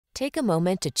Take a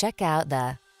moment to check out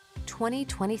the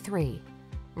 2023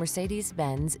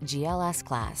 Mercedes-Benz GLS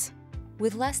class.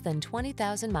 With less than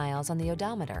 20,000 miles on the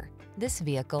odometer, this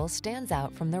vehicle stands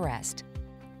out from the rest.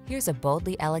 Here's a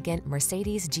boldly elegant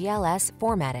Mercedes GLS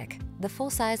 4MATIC, the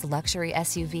full-size luxury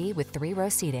SUV with 3-row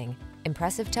seating,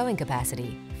 impressive towing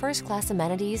capacity, first-class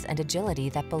amenities, and agility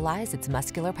that belies its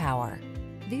muscular power.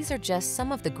 These are just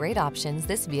some of the great options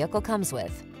this vehicle comes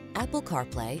with: Apple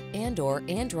CarPlay and/or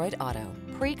Android Auto,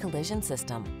 pre-collision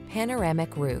system,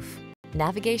 panoramic roof,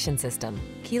 navigation system,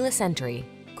 keyless entry,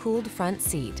 cooled front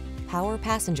seat, power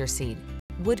passenger seat,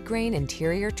 wood grain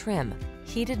interior trim,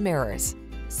 heated mirrors,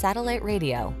 satellite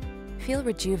radio. Feel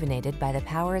rejuvenated by the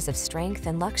powers of strength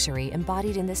and luxury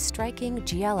embodied in this striking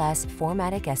GLS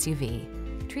 4MATIC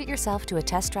SUV. Treat yourself to a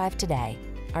test drive today.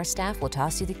 Our staff will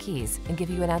toss you the keys and give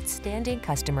you an outstanding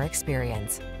customer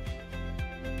experience.